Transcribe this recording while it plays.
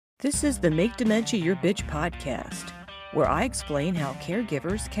This is the Make Dementia Your Bitch podcast, where I explain how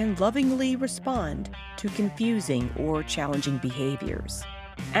caregivers can lovingly respond to confusing or challenging behaviors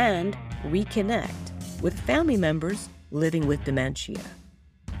and reconnect with family members living with dementia.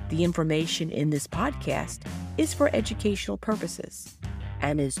 The information in this podcast is for educational purposes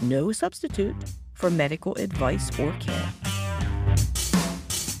and is no substitute for medical advice or care.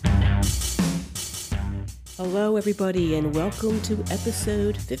 Hello, everybody, and welcome to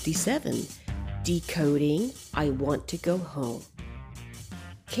episode 57, Decoding I Want to Go Home.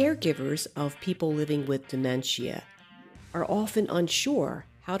 Caregivers of people living with dementia are often unsure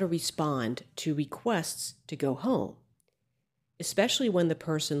how to respond to requests to go home, especially when the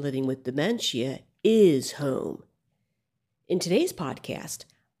person living with dementia is home. In today's podcast,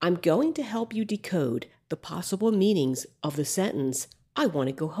 I'm going to help you decode the possible meanings of the sentence, I want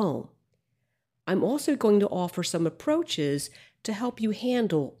to go home. I'm also going to offer some approaches to help you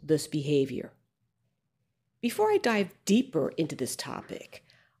handle this behavior. Before I dive deeper into this topic,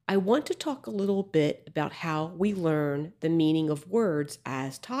 I want to talk a little bit about how we learn the meaning of words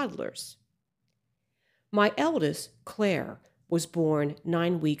as toddlers. My eldest, Claire, was born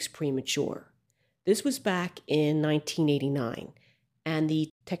 9 weeks premature. This was back in 1989, and the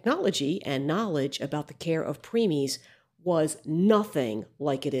technology and knowledge about the care of preemies was nothing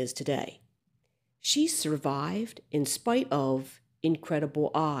like it is today. She survived in spite of incredible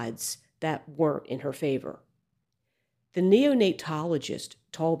odds that weren't in her favor. The neonatologist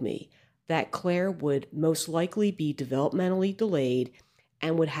told me that Claire would most likely be developmentally delayed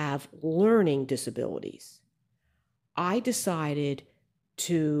and would have learning disabilities. I decided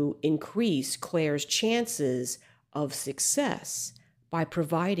to increase Claire's chances of success by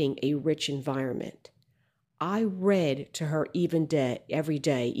providing a rich environment. I read to her every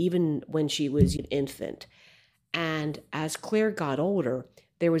day, even when she was an infant. And as Claire got older,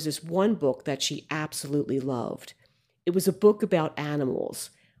 there was this one book that she absolutely loved. It was a book about animals.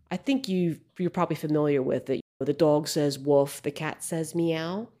 I think you're probably familiar with it. The dog says woof, the cat says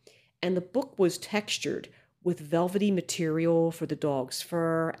meow. And the book was textured with velvety material for the dog's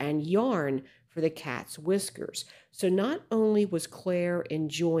fur and yarn for the cat's whiskers. So not only was Claire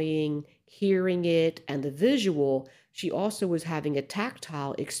enjoying hearing it and the visual, she also was having a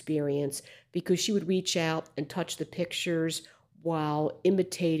tactile experience because she would reach out and touch the pictures while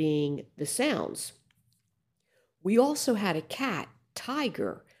imitating the sounds. We also had a cat,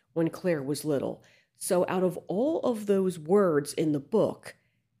 Tiger, when Claire was little. So out of all of those words in the book,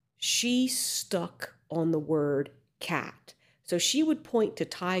 she stuck on the word cat. So she would point to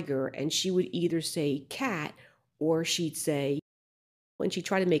Tiger and she would either say cat or she'd say, when she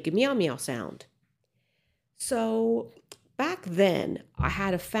tried to make a meow meow sound. So back then, I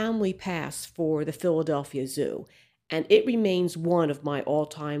had a family pass for the Philadelphia Zoo, and it remains one of my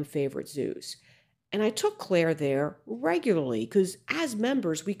all-time favorite zoos. And I took Claire there regularly because as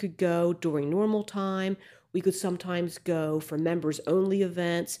members, we could go during normal time. We could sometimes go for members-only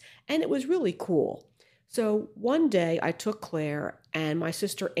events, and it was really cool. So one day I took Claire and my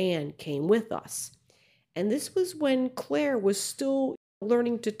sister Anne came with us. And this was when Claire was still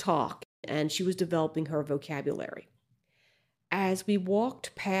learning to talk and she was developing her vocabulary. As we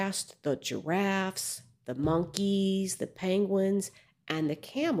walked past the giraffes, the monkeys, the penguins, and the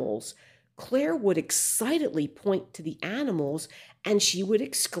camels, Claire would excitedly point to the animals and she would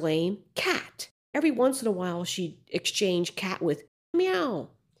exclaim, cat. Every once in a while, she'd exchange cat with meow.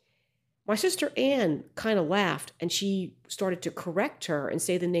 My sister Anne kind of laughed and she started to correct her and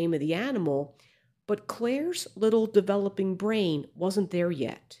say the name of the animal, but Claire's little developing brain wasn't there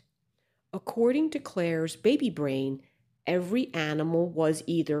yet. According to Claire's baby brain, every animal was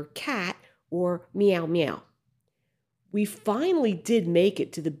either cat or meow meow. We finally did make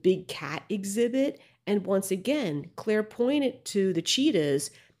it to the big cat exhibit, and once again, Claire pointed to the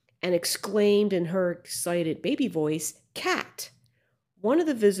cheetahs and exclaimed in her excited baby voice, cat. One of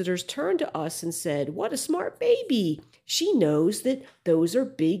the visitors turned to us and said, what a smart baby. She knows that those are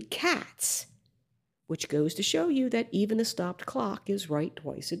big cats. Which goes to show you that even a stopped clock is right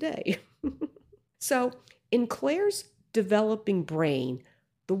twice a day. So in Claire's developing brain,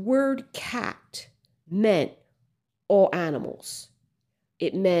 the word cat meant all animals.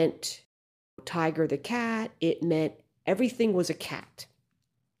 It meant Tiger the cat. It meant everything was a cat.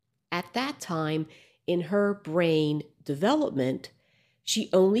 At that time, in her brain development, she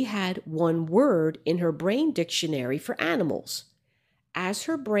only had one word in her brain dictionary for animals. As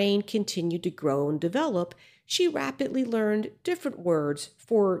her brain continued to grow and develop, she rapidly learned different words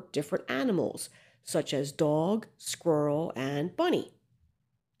for different animals, such as dog, squirrel, and bunny.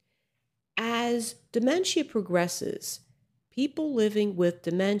 As dementia progresses, people living with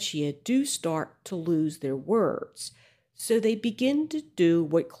dementia do start to lose their words, so they begin to do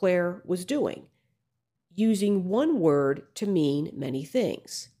what Claire was doing, using one word to mean many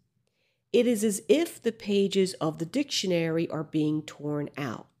things. It is as if the pages of the dictionary are being torn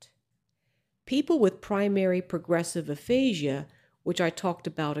out. People with primary progressive aphasia, which I talked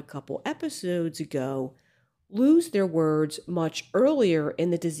about a couple episodes ago, lose their words much earlier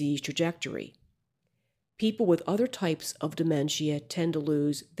in the disease trajectory. People with other types of dementia tend to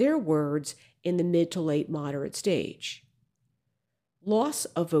lose their words in the mid to late moderate stage. Loss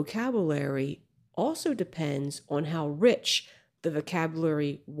of vocabulary also depends on how rich the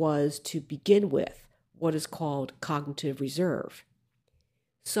vocabulary was to begin with, what is called cognitive reserve.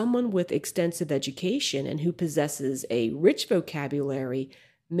 Someone with extensive education and who possesses a rich vocabulary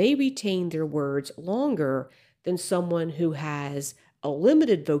may retain their words longer than someone who has a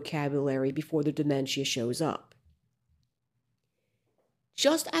limited vocabulary before the dementia shows up.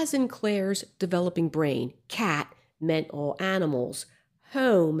 Just as in Claire's developing brain, cat meant all animals,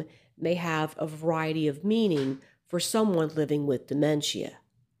 home may have a variety of meaning for someone living with dementia.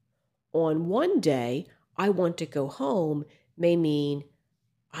 On one day, I want to go home may mean,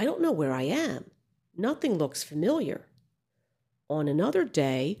 I don't know where I am. Nothing looks familiar. On another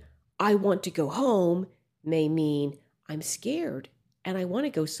day, I want to go home may mean, I'm scared and I want to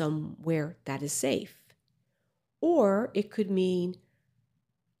go somewhere that is safe. Or it could mean,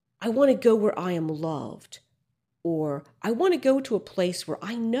 I want to go where I am loved. Or I want to go to a place where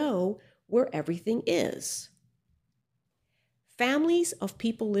I know where everything is. Families of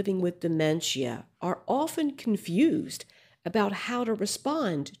people living with dementia are often confused about how to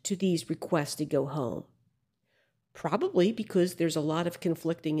respond to these requests to go home. Probably because there's a lot of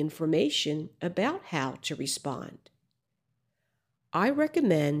conflicting information about how to respond. I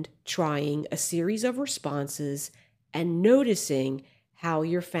recommend trying a series of responses and noticing how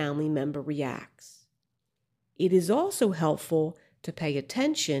your family member reacts. It is also helpful to pay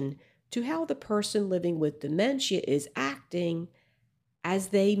attention to how the person living with dementia is acting as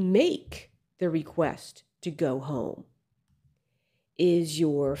they make the request to go home. Is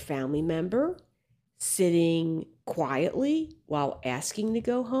your family member sitting quietly while asking to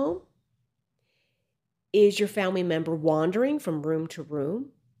go home? Is your family member wandering from room to room?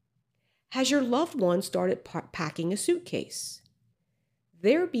 Has your loved one started packing a suitcase?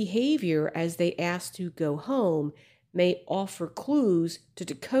 Their behavior as they ask to go home may offer clues to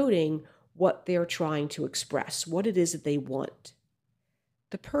decoding what they're trying to express, what it is that they want.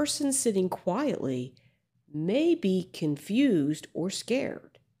 The person sitting quietly may be confused or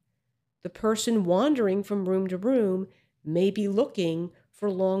scared. The person wandering from room to room may be looking for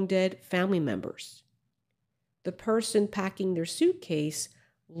long-dead family members. The person packing their suitcase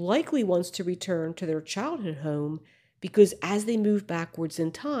likely wants to return to their childhood home because as they move backwards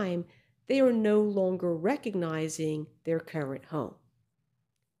in time, they are no longer recognizing their current home.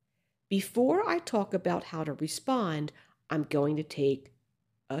 Before I talk about how to respond, I'm going to take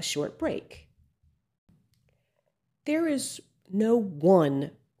a short break. There is no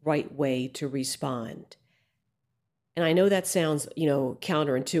one right way to respond. And I know that sounds,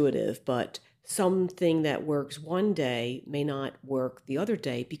 counterintuitive, but something that works one day may not work the other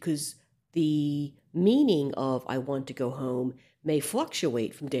day because the meaning of I want to go home may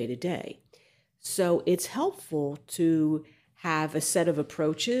fluctuate from day to day. So it's helpful to have a set of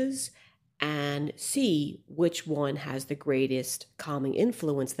approaches and see which one has the greatest calming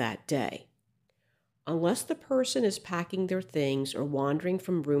influence that day. Unless the person is packing their things or wandering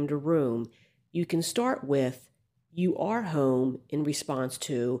from room to room, you can start with, you are home in response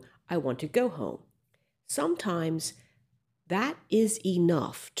to, I want to go home. Sometimes that is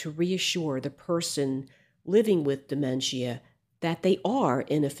enough to reassure the person living with dementia that they are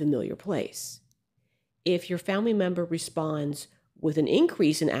in a familiar place. If your family member responds with an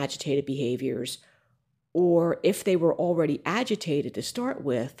increase in agitated behaviors, or if they were already agitated to start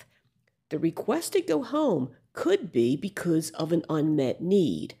with, the request to go home could be because of an unmet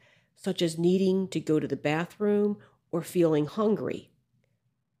need, such as needing to go to the bathroom or feeling hungry.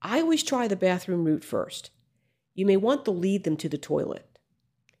 I always try the bathroom route first. You may want to lead them to the toilet.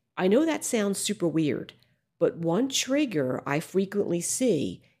 I know that sounds super weird, but one trigger I frequently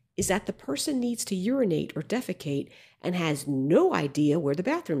see is that the person needs to urinate or defecate and has no idea where the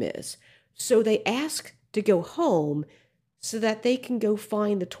bathroom is. So they ask to go home so that they can go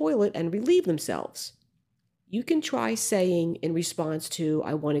find the toilet and relieve themselves. You can try saying in response to,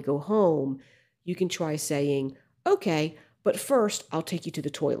 I want to go home, you can try saying, okay, but first I'll take you to the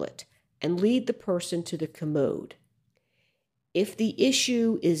toilet, and lead the person to the commode. If the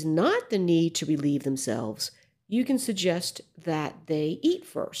issue is not the need to relieve themselves, you can suggest that they eat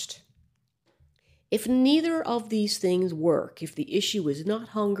first. If neither of these things work, if the issue is not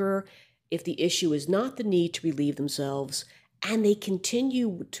hunger, if the issue is not the need to relieve themselves, and they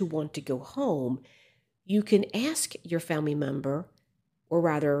continue to want to go home, you can ask your family member, or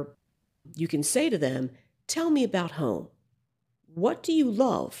rather, you can say to them, tell me about home. What do you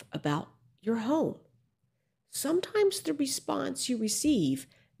love about your home? Sometimes the response you receive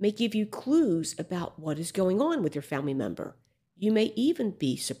may give you clues about what is going on with your family member. You may even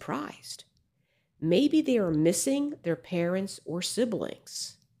be surprised. Maybe they are missing their parents or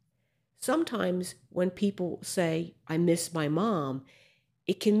siblings. Sometimes when people say, I miss my mom,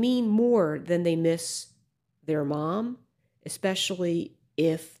 it can mean more than they miss their mom, especially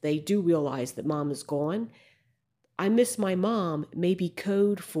if they do realize that mom is gone. I miss my mom may be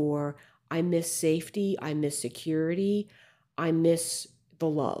code for I miss safety, I miss security, I miss the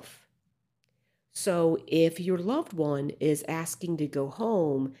love. So if your loved one is asking to go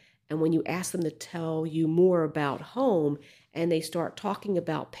home, and when you ask them to tell you more about home and they start talking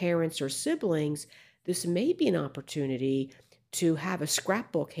about parents or siblings, this may be an opportunity to have a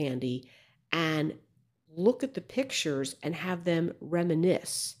scrapbook handy and look at the pictures and have them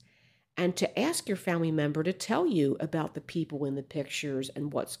reminisce, and to ask your family member to tell you about the people in the pictures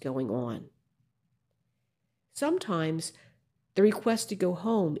and what's going on. Sometimes the request to go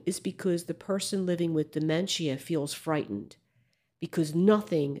home is because the person living with dementia feels frightened, because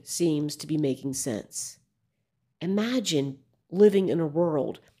nothing seems to be making sense. Imagine living in a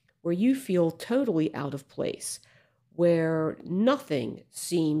world where you feel totally out of place, where nothing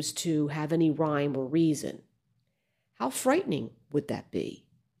seems to have any rhyme or reason. How frightening would that be?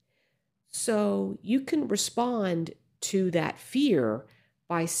 So you can respond to that fear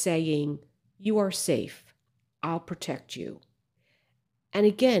by saying, you are safe. I'll protect you. And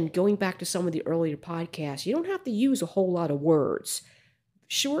again, going back to some of the earlier podcasts, you don't have to use a whole lot of words.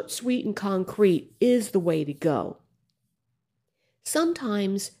 Short, sweet, and concrete is the way to go.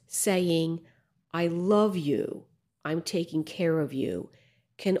 Sometimes saying, I love you, I'm taking care of you,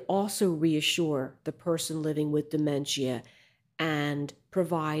 can also reassure the person living with dementia and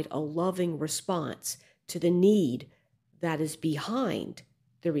provide a loving response to the need that is behind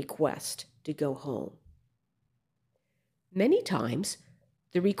the request to go home. Many times,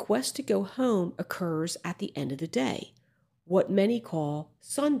 the request to go home occurs at the end of the day, what many call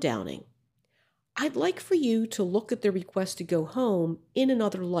sundowning. I'd like for you to look at the request to go home in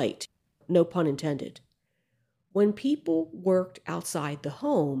another light, no pun intended. When people worked outside the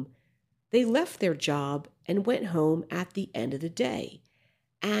home, they left their job and went home at the end of the day.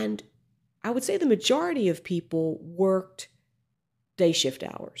 And I would say the majority of people worked day shift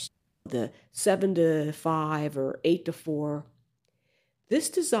hours, the 7 to 5 or 8 to 4. This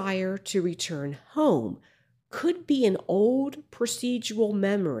desire to return home could be an old procedural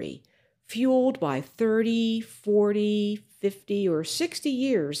memory fueled by 30, 40, 50, or 60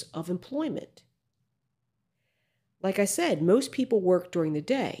 years of employment. Like I said, most people work during the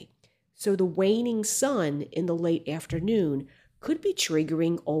day, so the waning sun in the late afternoon could be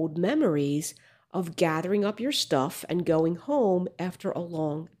triggering old memories of gathering up your stuff and going home after a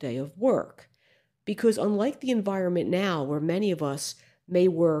long day of work. Because unlike the environment now where many of us may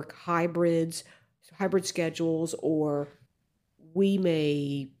work hybrid schedules, or we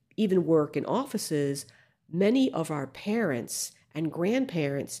may even work in offices, many of our parents and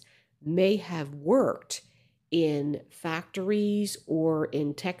grandparents may have worked in factories or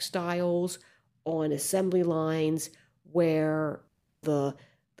in textiles, on assembly lines, where the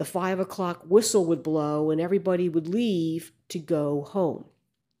 5 o'clock whistle would blow and everybody would leave to go home.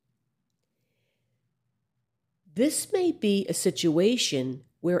 This may be a situation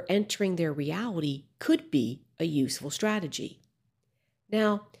where entering their reality could be a useful strategy.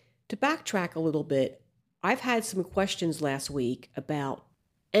 Now, to backtrack a little bit, I've had some questions last week about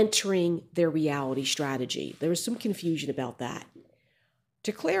entering their reality strategy. There was some confusion about that.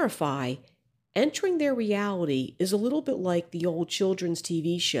 To clarify, entering their reality is a little bit like the old children's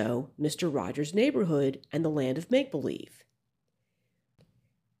TV show, Mr. Rogers' Neighborhood and the Land of Make-Believe.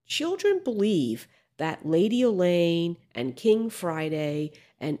 Children believe that Lady Elaine and King Friday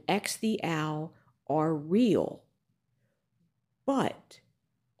and X the Owl are real, but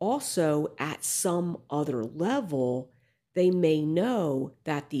also at some other level, they may know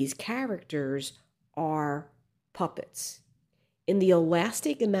that these characters are puppets. In the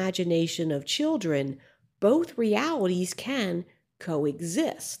elastic imagination of children, both realities can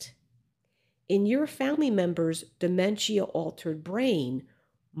coexist. In your family member's dementia-altered brain,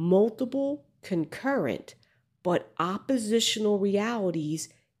 multiple, concurrent, but oppositional realities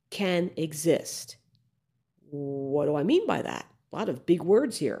can exist. What do I mean by that? A lot of big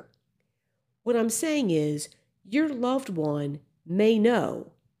words here. What I'm saying is your loved one may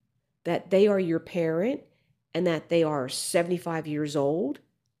know that they are your parent and that they are 75 years old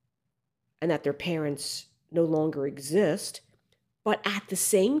and that their parents no longer exist. But at the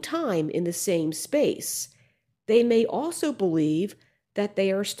same time, in the same space, they may also believe that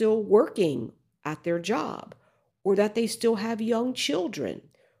they are still working at their job, or that they still have young children,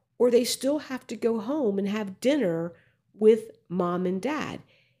 or they still have to go home and have dinner with mom and dad.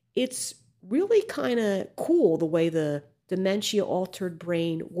 It's really kind of cool the way the dementia-altered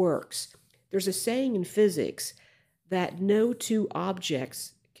brain works. There's a saying in physics that no two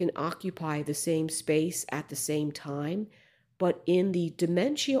objects can occupy the same space at the same time, but in the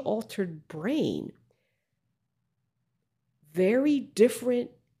dementia-altered brain, very different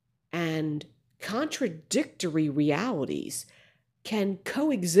and contradictory realities can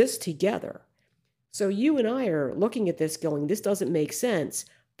coexist together. So you and I are looking at this going, this doesn't make sense,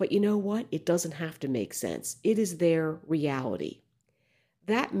 but you know what? It doesn't have to make sense. It is their reality.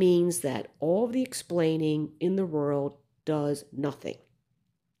 That means that all of the explaining in the world does nothing.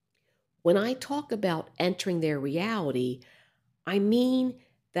 When I talk about entering their reality, I mean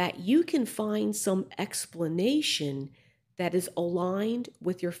that you can find some explanation that is aligned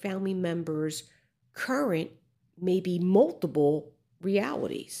with your family members' current, maybe multiple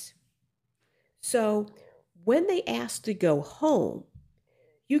realities. So when they ask to go home,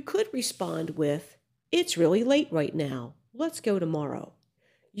 you could respond with, "It's really late right now. Let's go tomorrow."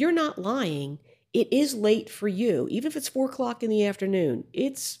 You're not lying. It is late for you. Even if it's 4 o'clock in the afternoon,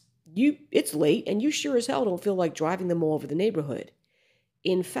 it's late, and you sure as hell don't feel like driving them all over the neighborhood.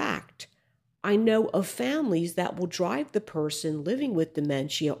 In fact, I know of families that will drive the person living with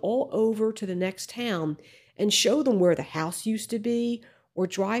dementia all over to the next town and show them where the house used to be, or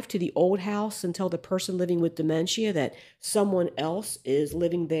drive to the old house and tell the person living with dementia that someone else is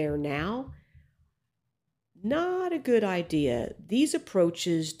living there now. Not a good idea. These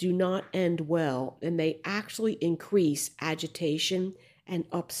approaches do not end well and may actually increase agitation and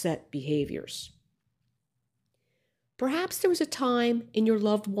upset behaviors. Perhaps there was a time in your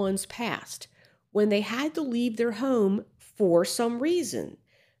loved one's past when they had to leave their home for some reason.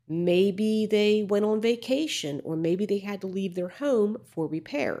 Maybe they went on vacation, or maybe they had to leave their home for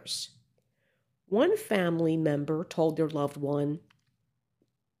repairs. One family member told their loved one,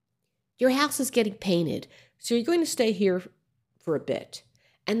 "Your house is getting painted, so you're going to stay here for a bit."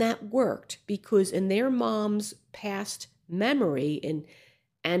 And that worked because in their mom's past memory,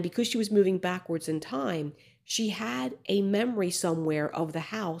 and because she was moving backwards in time, she had a memory somewhere of the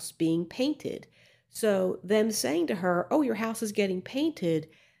house being painted. So them saying to her, "Oh, your house is getting painted,"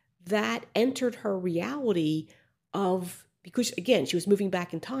 that entered her reality of, because again, she was moving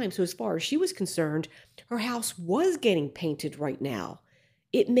back in time. So as far as she was concerned, her house was getting painted right now.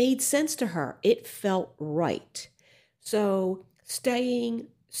 It made sense to her. It felt right. So staying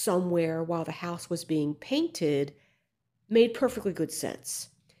somewhere while the house was being painted made perfectly good sense.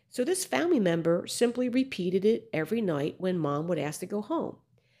 So this family member simply repeated it every night when mom would ask to go home.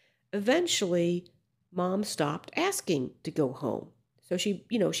 Eventually, mom stopped asking to go home. So she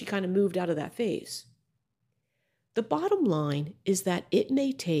kind of moved out of that phase. The bottom line is that it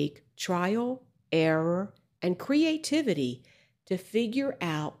may take trial, error, and creativity to figure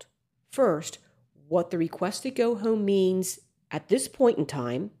out, first, what the request to go home means at this point in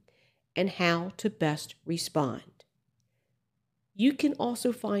time and how to best respond. You can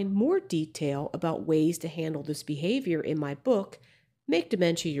also find more detail about ways to handle this behavior in my book, Make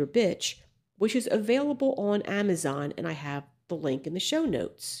Dementia Your Bitch, which is available on Amazon, and I have the link in the show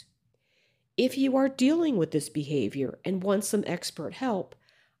notes. If you are dealing with this behavior and want some expert help,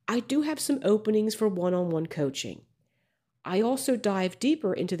 I do have some openings for one-on-one coaching. I also dive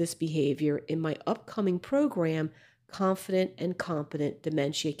deeper into this behavior in my upcoming program, Confident and Competent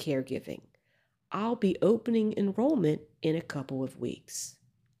Dementia Caregiving. I'll be opening enrollment in a couple of weeks.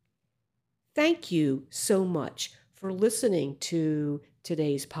 Thank you so much for listening to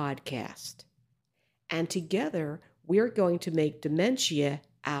today's podcast. And together, we're going to make dementia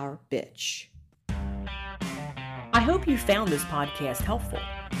our bitch. I hope you found this podcast helpful.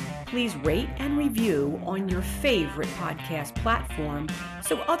 Please rate and review on your favorite podcast platform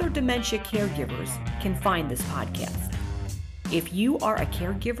so other dementia caregivers can find this podcast. If you are a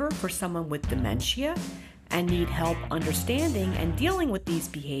caregiver for someone with dementia and need help understanding and dealing with these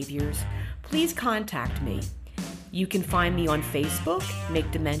behaviors, please contact me. You can find me on Facebook,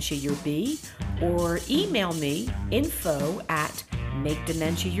 Make Dementia Your B, or email me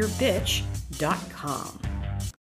info@makedementiayourbitch.com.